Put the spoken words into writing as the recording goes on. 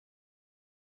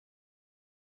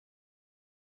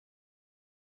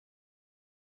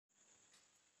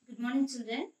morning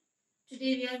children.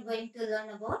 Today we are going to learn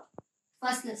about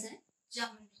first lesson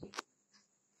geometry.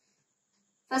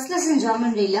 First lesson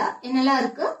geometry la என்னெல்லாம்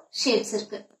இருக்கு? Shapes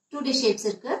இருக்கு. 2D shapes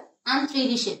இருக்கு and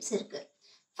 3D shapes இருக்கு.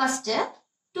 First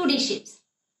 2D shapes.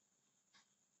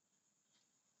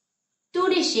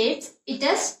 2D shapes, it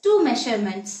has two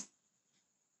measurements,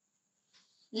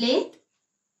 length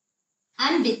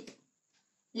and width.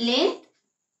 Length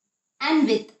and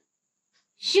width.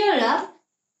 Here are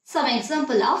some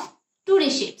example of 2D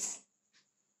shapes.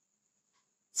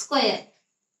 Square.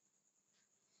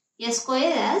 A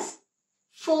square has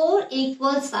 4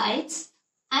 equal sides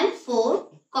and 4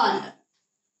 corners.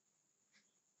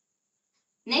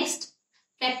 Next,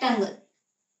 rectangle.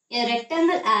 A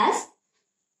rectangle has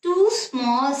 2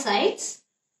 small sides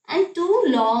and 2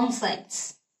 long sides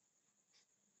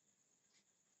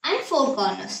and 4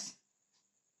 corners.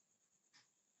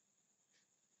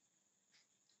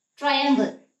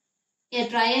 Triangle. A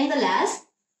triangle has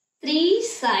 3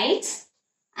 sides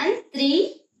and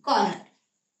 3 corners.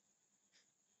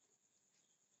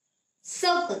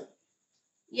 Circle.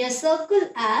 A circle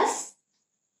has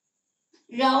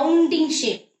rounding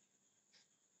shape.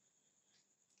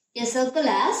 A circle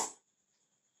has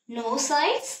no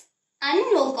sides and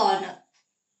no corner.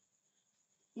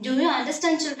 Do you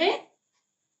understand, children?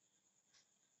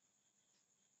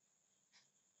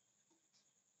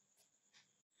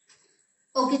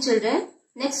 Okay, children.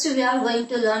 Next we are going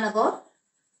to learn about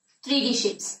 3D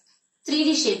shapes.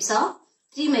 3D shapes are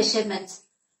 3 measurements: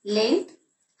 length,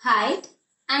 height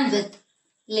and width.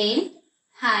 Length,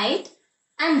 height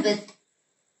and width.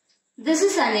 This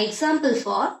is an example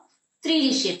for 3D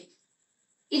shape.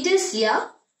 It is a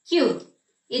cube.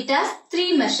 It has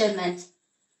 3 measurements: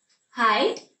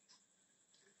 height,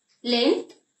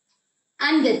 length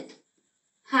and width.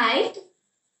 Height,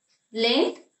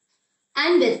 length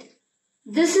and width.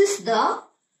 This is the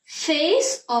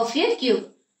face of a cube.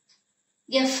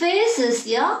 A face is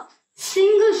a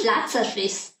single flat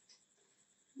surface.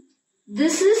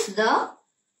 This is the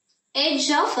edge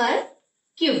of a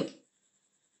cube.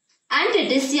 And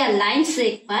it is a line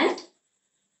segment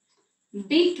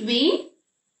between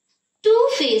 2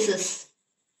 faces.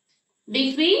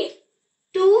 Between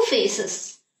 2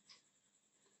 faces.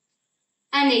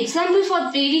 An example for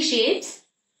 3D shapes: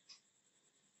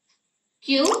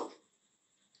 cube,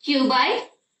 cuboid,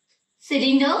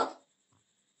 cylinder,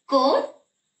 cone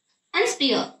and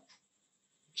sphere.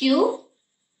 Cube,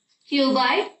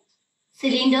 cuboid,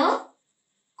 cylinder,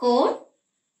 cone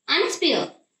and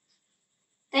sphere.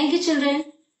 Thank you, children.